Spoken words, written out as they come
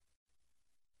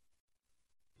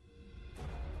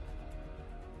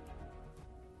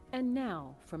And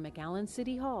now, from McAllen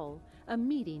City Hall, a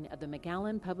meeting of the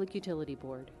McAllen Public Utility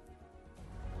Board.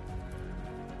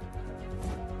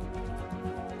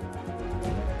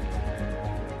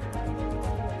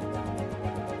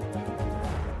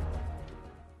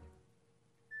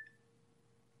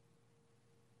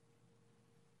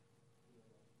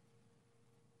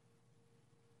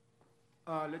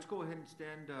 Let's go ahead and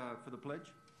stand for the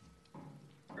pledge.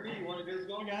 Ernie, you want to get us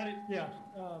going? I got it, yeah.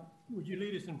 Would you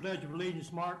lead us in Pledge of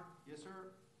Allegiance, Mark? Yes, sir.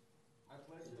 I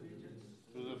pledge allegiance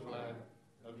to the flag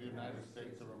of the United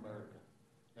States of America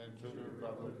and to the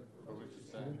republic for which it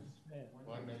stands,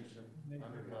 one nation,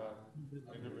 under God,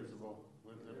 indivisible,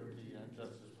 with liberty and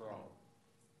justice for all.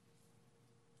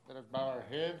 Let us bow our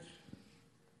heads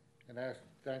and ask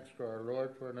thanks to our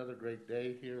Lord for another great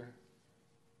day here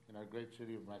in our great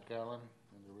city of McAllen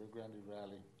and the Rio Grande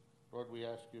Valley. Lord, we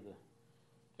ask you to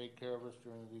take care of us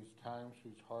during these times,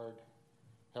 these hard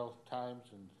health times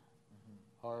and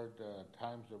hard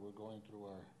times that we're going through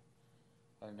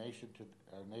our nation in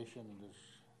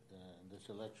this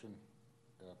election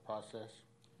process.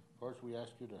 Of course, we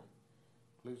ask you to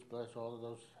please bless all of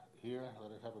those here.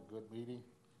 Let us have a good meeting.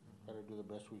 Let us do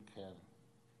the best we can.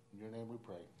 In your name we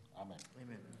pray. Amen.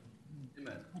 Amen.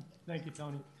 Amen. Thank you,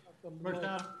 Tony. First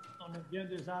item on the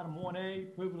agenda is item 1A,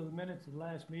 approval of the minutes of the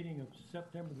last meeting of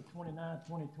September the 29th,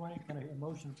 2020. Can I hear a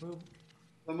motion approval?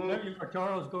 So moved.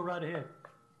 Charles, go right ahead.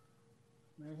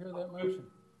 May I hear that motion?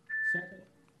 Second.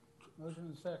 Motion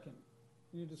and second.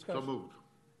 Any discussion? So moved.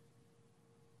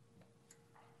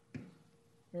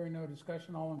 Hearing no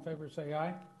discussion, all in favor say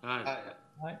aye. Aye.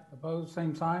 Aye. Opposed,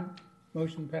 same sign.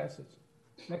 Motion passes.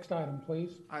 Next item,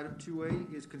 please. Item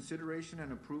 2A is consideration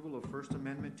and approval of First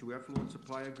Amendment to Effluent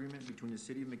Supply Agreement between the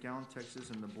City of McAllen, Texas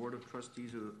and the Board of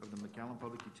Trustees of the McAllen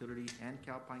Public Utility and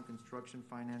Calpine Construction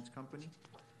Finance Company,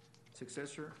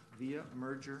 successor via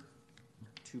merger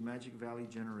to Magic Valley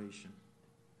Generation.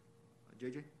 JJ?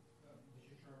 Mr.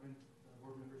 Chairman,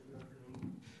 board members, good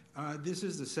afternoon. This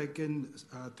is the second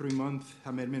 3-month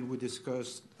amendment we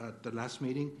discussed at the last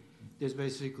meeting. This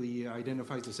basically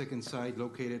identifies the second site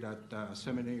located at at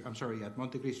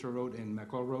Monte Cristo Road and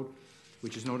McCall Road,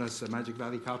 which is known as Magic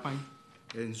Valley Calpine.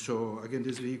 And so, again,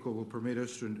 this vehicle will permit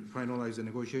us to finalize the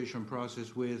negotiation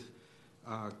process with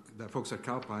the folks at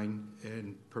Calpine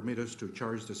and permit us to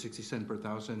charge the 60 cent per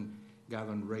 1,000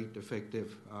 gallon rate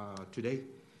effective today.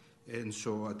 And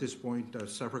so, at this point,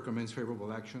 staff recommends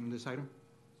favorable action on this item.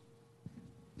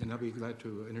 And I'll be glad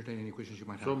to entertain any questions you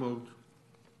might have. So moved.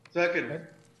 Second. Okay.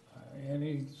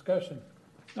 Any discussion?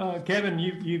 Kevin,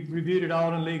 you reviewed it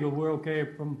all in legal. We're okay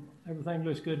from everything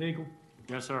looks good legal?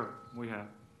 Yes, sir. We have.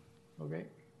 Okay.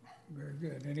 Very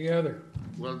good. Any other?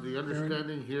 Well, the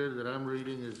understanding here that I'm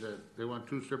reading is that they want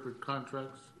 2 separate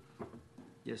contracts.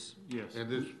 Yes. Yes. And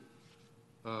this,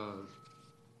 there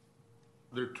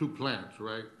are 2 plants,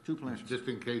 right? 2 plants. Just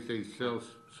in case they sell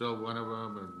one of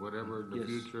them and whatever in the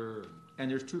future. And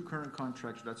there's 2 current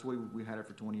contracts. That's the way we had it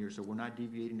for 20 years. So we're not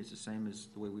deviating. It's the same as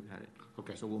the way we've had it.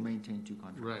 Okay. So we'll maintain 2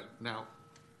 contracts. Right. Now,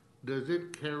 does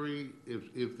it carry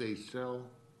if they sell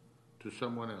to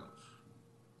someone else?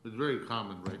 It's very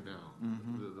common right now,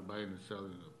 the buying and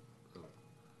selling of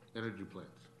energy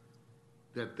plants,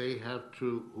 that they have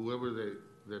to, whoever they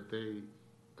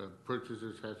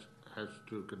purchases has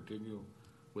to continue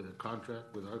with a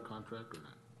contract, with our contract or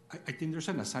not? I think there's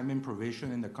an assignment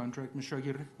provision in the contract, Mr.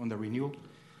 Aguirre, on the renewal.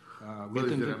 But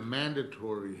is it a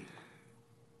mandatory?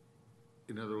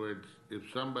 In other words, if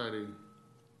somebody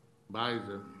buys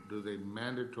them, do they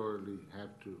mandatorily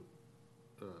have to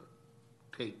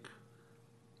take?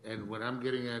 And what I'm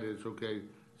getting at is, okay,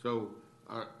 so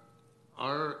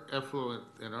our effluent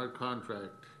and our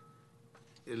contract,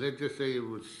 let's just say it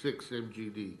was 6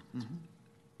 MGD.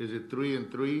 Is it 3 and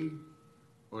 3,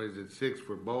 or is it 6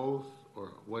 for both?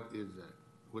 Or what is that?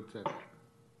 What's that?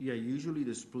 Yeah, usually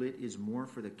the split is more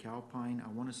for the Calpine. I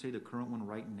want to say the current one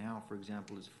right now, for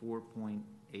example, is 4.8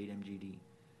 MGD.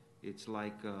 It's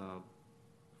like 4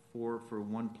 for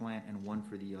one plant and 1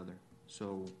 for the other.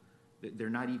 So they're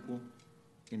not equal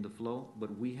in the flow,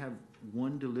 but we have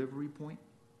 1 delivery point.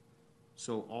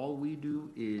 So all we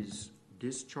do is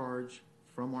discharge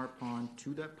from our pond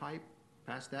to that pipe,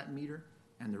 past that meter,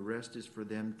 and the rest is for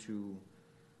them to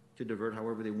divert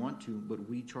however they want to, but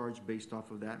we charge based off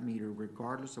of that meter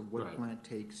regardless of what plant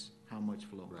takes how much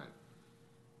flow. Right.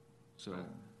 So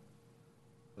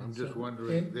I'm just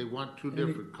wondering, they want 2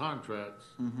 different contracts,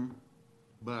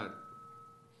 but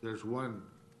there's one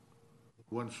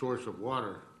source of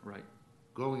water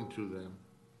going to them.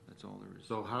 That's all there is.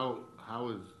 So how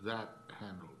is that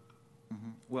handled?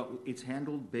 Well, it's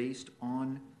handled based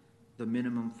on the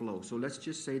minimum flow. So let's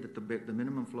just say that the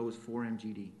minimum flow is 4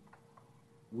 MGD.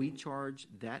 we charge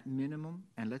that minimum,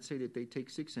 and let's say that they take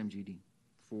 6 MGD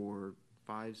for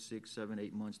 5, 6, 7,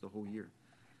 8 months, the whole year.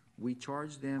 We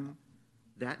charge them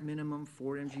that minimum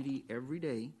 4 MGD every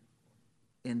day,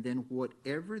 and then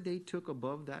whatever they took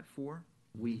above that 4,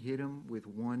 we hit them with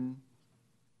one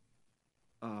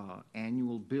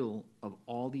annual bill of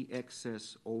all the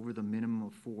excess over the minimum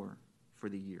of 4 for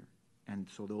the year. And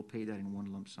so they'll pay that in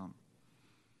one lump sum.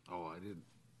 Oh,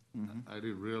 I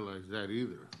didn't realize that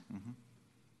either.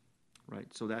 Right,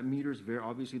 so that meter's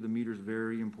obviously the meter's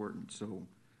very important, so.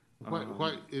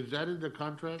 Why, is that in the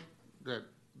contract, that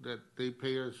they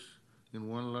pay us in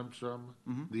one lump sum,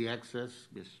 the excess?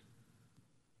 Yes.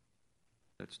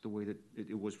 That's the way that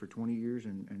it was for 20 years,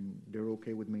 and they're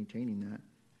okay with maintaining that.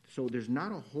 So there's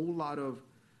not a whole lot of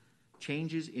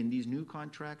changes in these new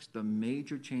contracts. The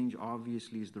major change,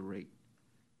 obviously, is the rate.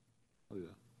 Oh,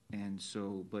 yeah. And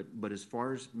so, but as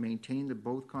far as maintaining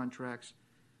both contracts,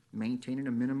 maintaining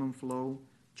a minimum flow,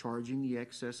 charging the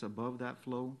excess above that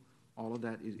flow, all of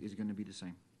that is going to be the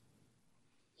same.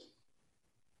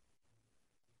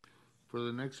 For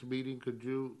the next meeting, could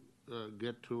you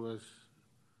get to us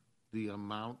the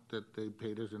amount that they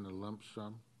paid us in a lump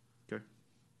sum Okay.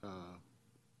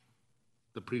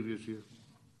 the previous year?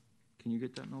 Can you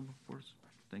get that number for us?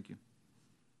 Thank you.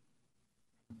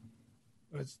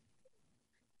 It's,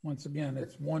 once again,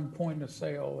 it's one point of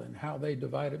sale, and how they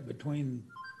divide it between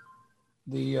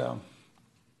the,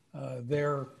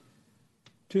 their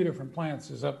two different plants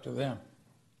is up to them.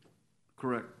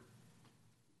 Correct.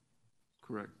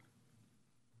 Correct.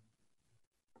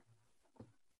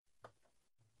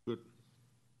 Good.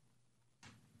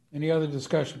 Any other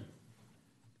discussion?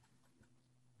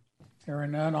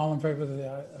 Hearing none, all in favor of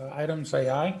the item, say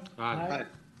aye. Aye.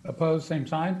 Opposed, same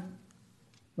sign.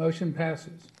 Motion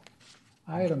passes.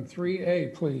 Item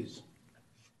 3A, please.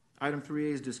 Item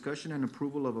 3A is discussion and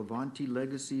approval of Avanti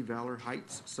Legacy Valor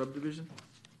Heights subdivision.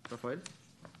 Rafael?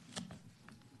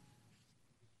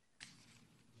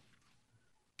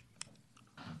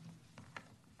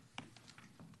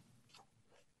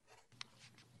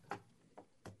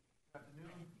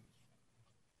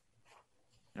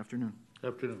 Afternoon.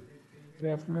 Afternoon. Good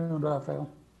afternoon, Rafael.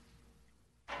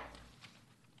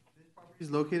 Is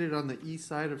located on the east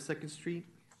side of Second Street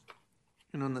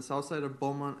and on the south side of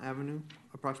Beaumont Avenue,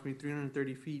 approximately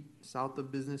 330 feet south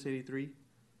of Business 83.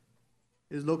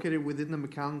 It is located within the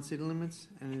McAllen city limits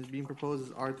and is being proposed as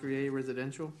R3A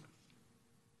residential.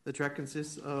 The tract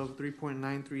consists of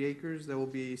 3.93 acres that will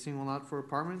be a single lot for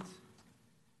apartments.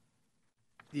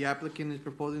 The applicant is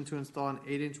proposing to install an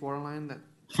 8-inch water line that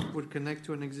would connect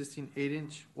to an existing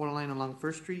 8-inch water line along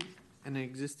First Street and an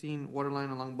existing water line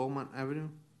along Beaumont Avenue.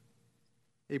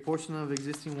 A portion of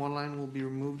existing water line will be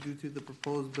removed due to the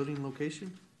proposed building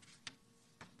location.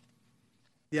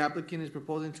 The applicant is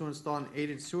proposing to install an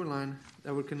 8-inch sewer line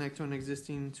that would connect to an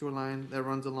existing sewer line that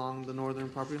runs along the northern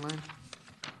property line.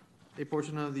 A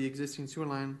portion of the existing sewer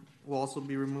line will also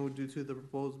be removed due to the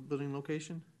proposed building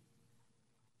location.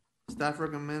 Staff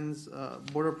recommends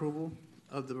board approval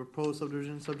of the proposed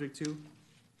subdivision subject to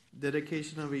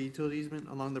dedication of a utility easement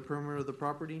along the perimeter of the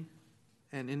property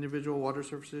and individual water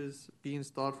services be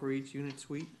installed for each unit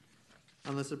suite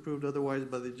unless approved otherwise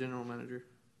by the general manager.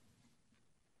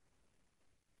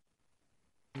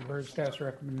 You've heard staff's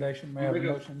recommendation. May I have a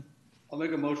motion? I'll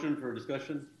make a motion for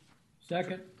discussion.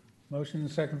 Second. Motion and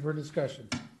second for discussion.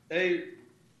 Hey,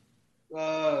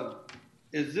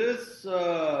 is this,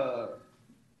 I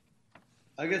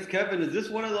guess, Kevin, is this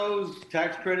one of those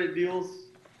tax credit deals?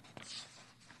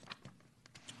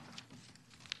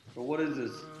 Or what is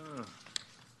this?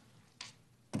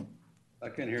 I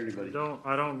can't hear anybody.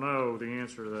 I don't know the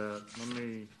answer to that. Let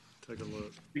me take a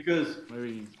look. Because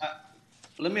Maybe,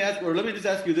 let me just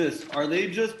ask you this: are they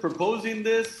just proposing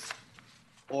this,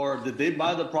 or did they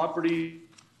buy the property?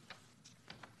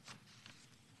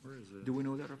 where is it? Do we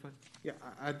know that, Rafael? Yeah,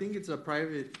 I think it's a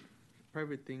private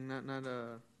thing, not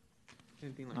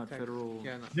anything like Not tax. federal?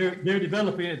 Yeah, no. They're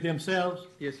developing it themselves.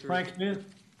 Yes, sir. Frank Smith?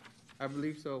 I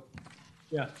believe so.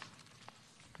 Yeah.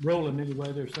 Roland,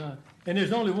 anyway, their son. And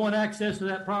there's only one access to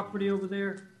that property over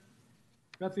there,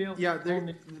 Raphael? Yeah, On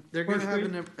the they're gonna First have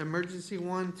Street? an emergency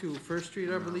one to First Street,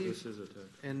 I No, believe, This is a text.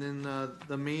 and then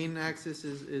the main access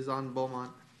is on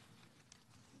Beaumont.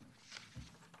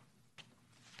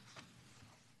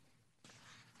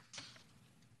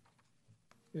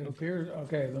 It appears,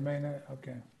 okay, the main,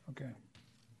 okay.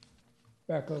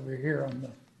 Back over here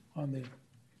on the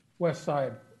west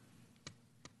side.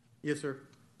 Yes, sir.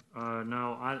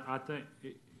 No, I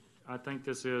think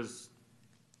this is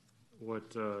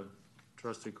what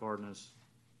Trustee Cardenas,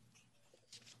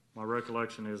 my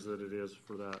recollection is that it is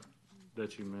for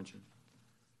that you mentioned.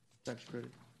 tax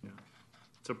credit.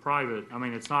 It's a private, I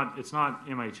mean, it's not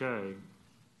MHA.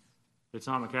 It's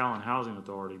not McAllen Housing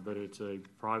Authority, but it's a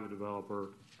private developer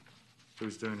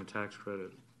who's doing a tax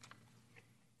credit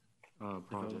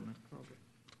project.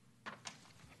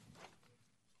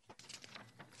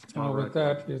 With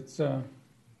that, it's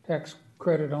tax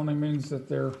credit only means that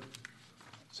they're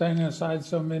setting aside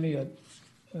so many at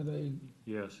a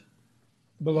Yes,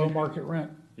 below market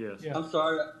rent. yes. Yeah. I'm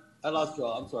sorry, I lost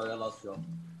y'all.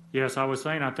 Yes, I was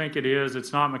saying, I think it is.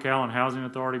 It's not McAllen Housing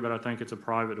Authority, but I think it's a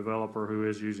private developer who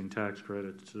is using tax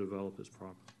credits to develop this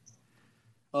property.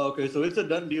 Oh, okay, so it's a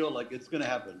done deal, like it's gonna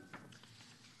happen.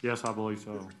 Yes, I believe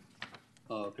so.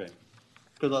 Oh, okay.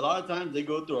 Because a lot of times they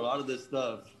go through a lot of this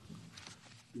stuff.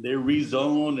 They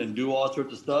rezone and do all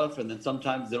sorts of stuff, and then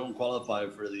sometimes they don't qualify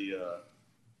for the.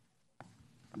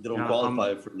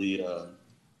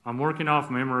 I'm working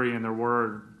off memory, and there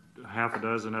were half a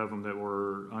dozen of them that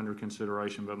were under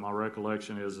consideration, but my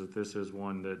recollection is that this is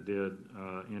one that did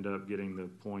end up getting the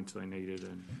points they needed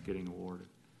and getting awarded.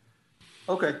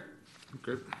 Okay.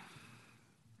 Okay.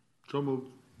 So moved.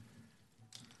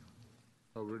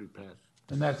 Already passed.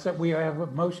 And that's it. We have a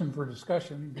motion for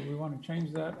discussion. Do we want to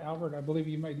change that, Albert? I believe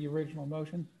you made the original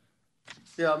motion.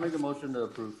 Yeah, I'll make a motion to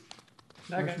approve.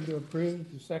 Motion to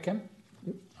approve, the second.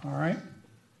 All right.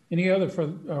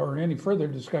 Any further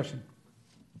discussion?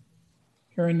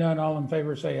 Hearing none, all in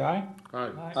favor say aye.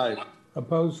 Aye.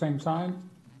 Opposed, same sign.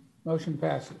 Motion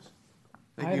passes.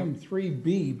 Thank Item you.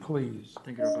 3B, please.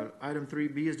 Thank you, Rafael. Item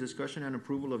 3B is discussion and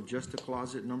approval of Just a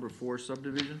Closet Number 4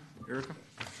 subdivision. Erica?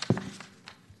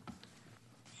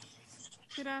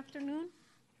 Good afternoon.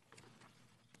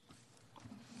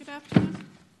 Good afternoon.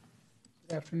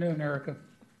 Good afternoon, Erica.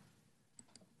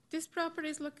 This property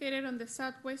is located on the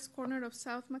southwest corner of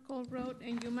South McCall Road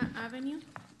and Yuma Avenue.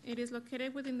 It is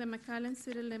located within the McAllen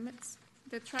city limits.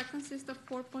 The tract consists of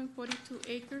 4.42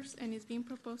 acres and is being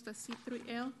proposed as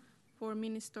C3L for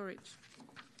mini storage.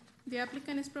 The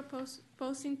applicant is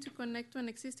proposing to connect to an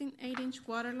existing 8-inch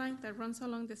water line that runs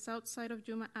along the south side of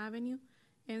Yuma Avenue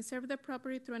and serve the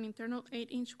property through an internal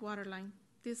 8-inch water line.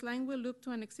 This line will loop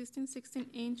to an existing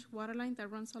 16-inch water line that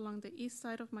runs along the east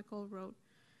side of McCall Road.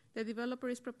 The developer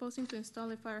is proposing to install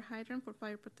a fire hydrant for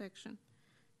fire protection.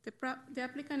 The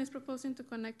applicant is proposing to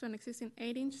connect to an existing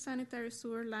 8-inch sanitary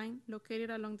sewer line located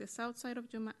along the south side of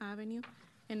Yuma Avenue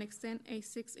and extend a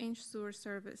 6-inch sewer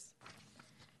service.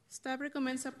 Staff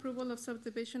recommends approval of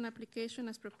subdivision application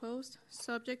as proposed,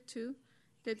 subject to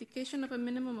dedication of a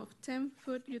minimum of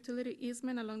 10-foot utility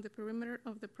easement along the perimeter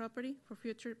of the property for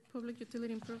future public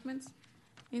utility improvements,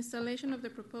 installation of the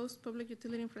proposed public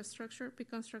utility infrastructure be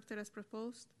constructed as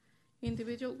proposed,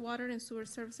 individual water and sewer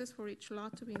services for each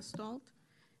lot to be installed,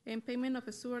 and payment of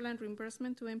a sewer line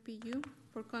reimbursement to MPU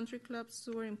for Country Club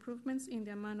sewer improvements in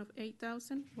the amount of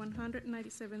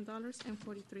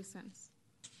 $8,197.43.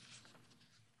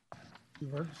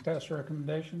 You've heard staff's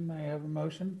recommendation. May I have a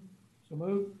motion? So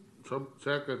moved.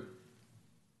 Second.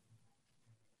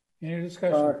 Any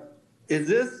discussion? Is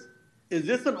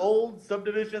this an old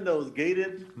subdivision that was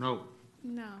gated? No,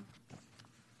 No.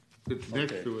 it's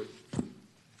next Okay. to it.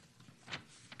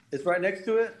 It's right next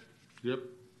to it? Yep.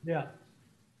 Yeah.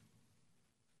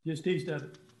 Just east of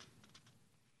it.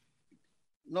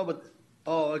 No, but,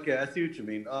 oh, okay, I see what you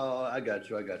mean. Oh, I got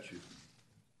you.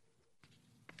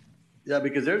 Yeah,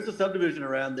 because there's a subdivision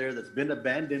around there that's been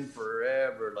abandoned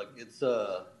forever. Like it's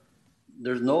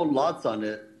there's no lots on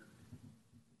it.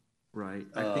 Right.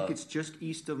 I think it's just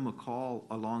east of McCall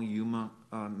along Yuma,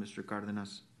 Mr.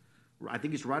 Cardenas. I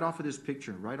think it's right off of this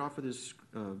picture, right off of this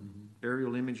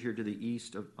aerial image here to the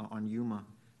east of on Yuma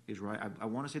is right. I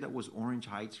want to say that was Orange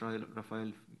Heights, right,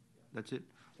 Rafael? That's it.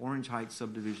 Orange Heights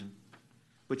subdivision.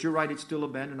 But you're right, it's still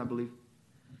abandoned, I believe.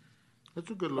 That's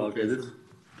a good Okay, location.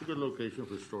 It's a good location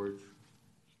for storage.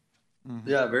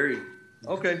 Yeah, very.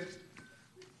 Okay.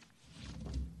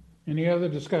 Any other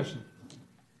discussion?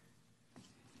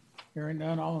 Hearing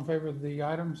none, all in favor of the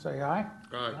item, say aye.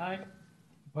 Aye. Aye.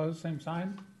 Opposed, same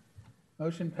sign.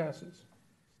 Motion passes.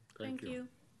 Thank you.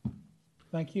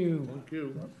 Thank you, Thank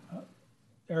you.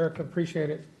 Eric, appreciate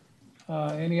it.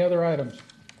 Any other items?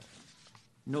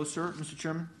 No, sir, Mr.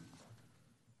 Chairman.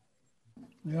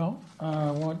 Well, I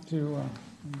want to, I'm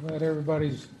glad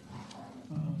everybody's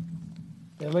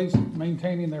at least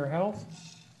maintaining their health.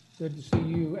 Good to see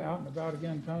you out and about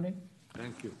again, Tony.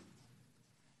 Thank you.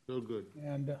 Feel good.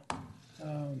 And,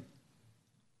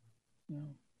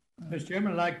 Mr.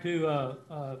 Chairman, I'd like to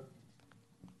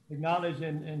acknowledge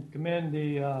and commend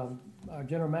our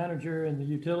general manager and the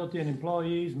utility and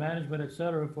employees, management, et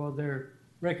cetera, for their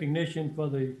recognition for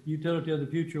the Utility of the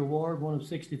Future Award, one of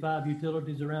 65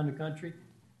 utilities around the country.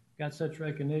 got such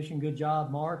recognition. Good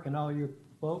job, Mark, and all your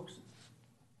folks.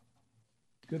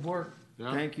 Good work.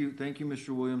 Yeah. Thank you, Mr.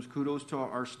 Williams. Kudos to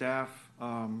our staff,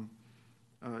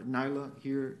 Nyla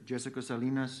here, Jessica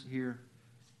Salinas here,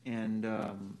 and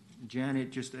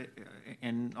Janet,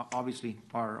 and obviously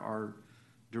our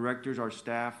directors, our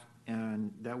staff,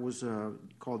 and that was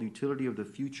called Utility of the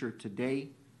Future Today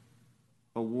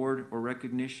Award or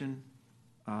recognition.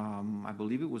 I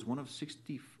believe it was one of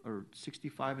 60 or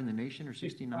 65 in the nation, or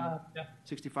 69,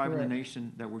 65 in the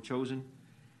nation that were chosen.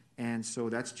 And so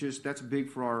that's big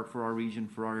for our region,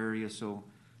 for our area. So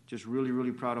just really,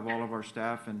 really proud of all of our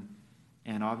staff, and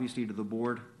obviously to the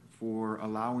board for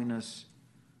allowing us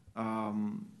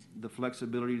the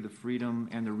flexibility, the freedom,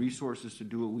 and the resources to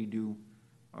do what we do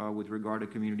with regard to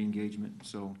community engagement.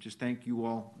 So just thank you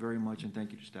all very much, and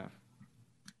thank you to staff.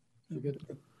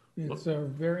 It's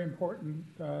very important.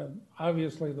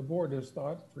 Obviously, the board has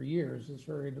thought for years it's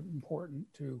very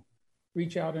important to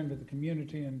reach out into the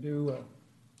community and do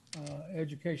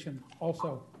education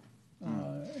also,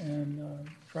 and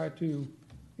try to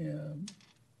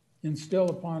instill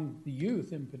upon the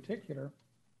youth in particular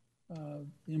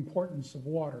the importance of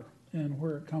water and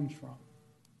where it comes from.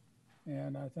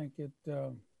 And I think it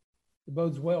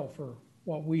bodes well for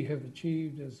what we have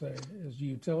achieved as a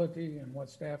utility and what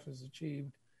staff has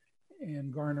achieved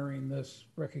in garnering this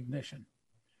recognition.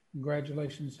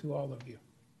 Congratulations to all of you.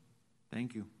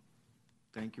 Thank you.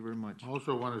 Thank you very much. I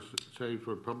also want to say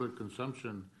for public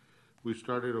consumption, we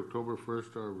started October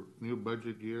 1st our new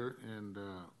budget year, and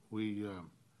we're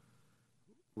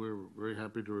very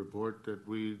happy to report that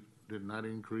we did not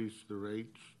increase the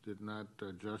rates, did not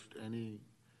adjust any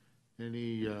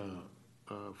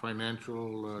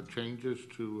financial changes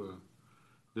to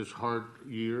this hard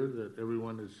year that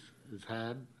everyone has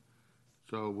had.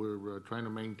 So we're trying to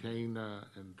maintain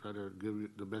and try to give you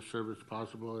the best service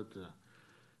possible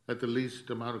at the least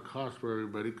amount of cost for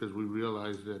everybody, because we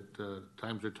realize that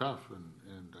times are tough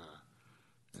and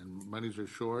monies are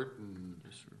short, and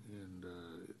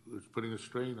it's putting a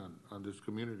strain on this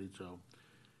community. So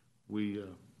we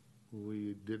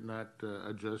did not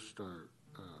adjust or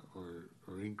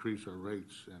increase our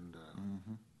rates, and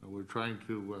we're trying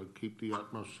to keep the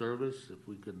utmost service.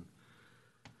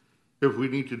 If we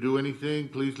need to do anything,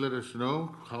 please let us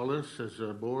know. Call us as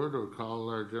a board or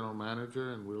call our general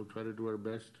manager, and we'll try to do our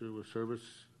best to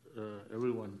service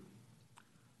everyone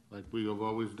like we have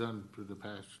always done for the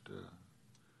past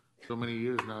so many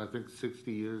years now. I think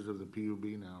 60 years of the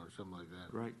PUB now, or something like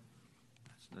that. Right.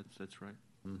 That's right.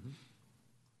 Mm-hmm.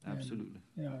 Absolutely.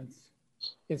 And, you know,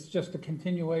 it's just a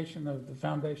continuation of the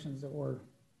foundations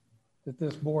that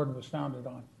this board was founded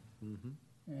on. Mm-hmm.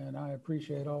 And I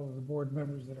appreciate all of the board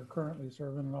members that are currently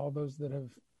serving and all those that have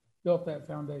built that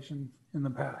foundation in the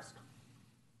past.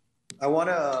 I want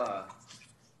to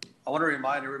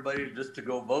remind everybody just to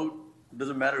go vote. It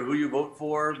doesn't matter who you vote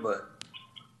for, but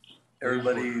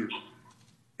everybody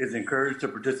is encouraged to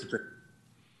participate.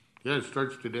 Yeah, it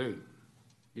starts today.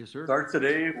 Yes, sir. Starts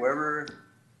today, wherever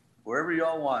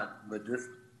y'all want, but just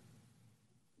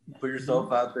put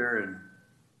yourself out there and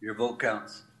your vote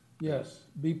counts. Yes,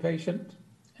 be patient,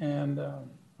 and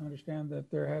understand that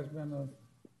there has been a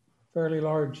fairly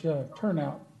large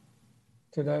turnout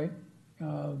today,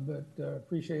 but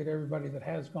appreciate everybody that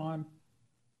has gone,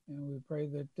 and we pray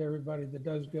that everybody that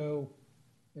does go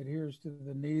adheres to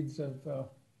the needs of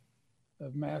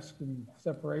mask and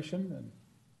separation, and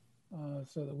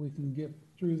so that we can get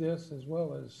through this, as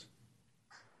well as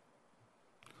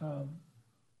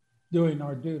doing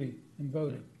our duty in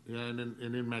voting. Yeah, and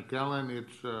in McAllen,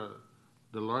 it's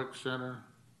the Lark Center,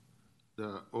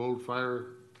 the old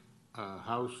fire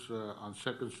house on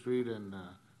 2nd Street and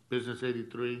Business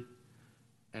 83,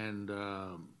 and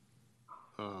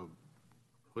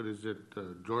what is it,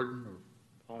 Jordan?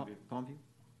 Or Palmview?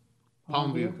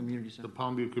 Palmview Community Center. The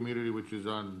Palmview Community, which is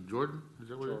on Jordan, is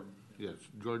that what it is? Yes,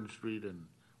 Jordan Street and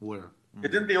where?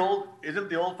 Isn't the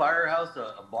old firehouse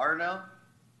a bar now?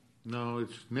 No,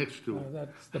 it's next to it.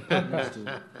 That's the purpose.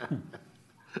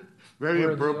 Very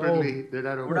appropriately, they're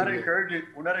not over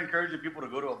We're not encouraging people to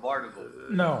go to a bar to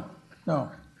vote. No,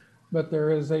 but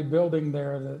there is a building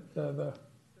there that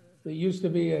used to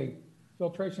be a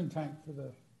filtration tank for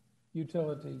the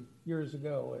utility years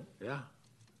ago.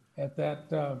 At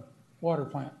that water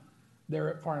plant there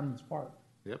at Fireman's Park.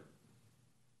 Yep.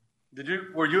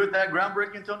 Were you at that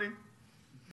groundbreaking, Tony?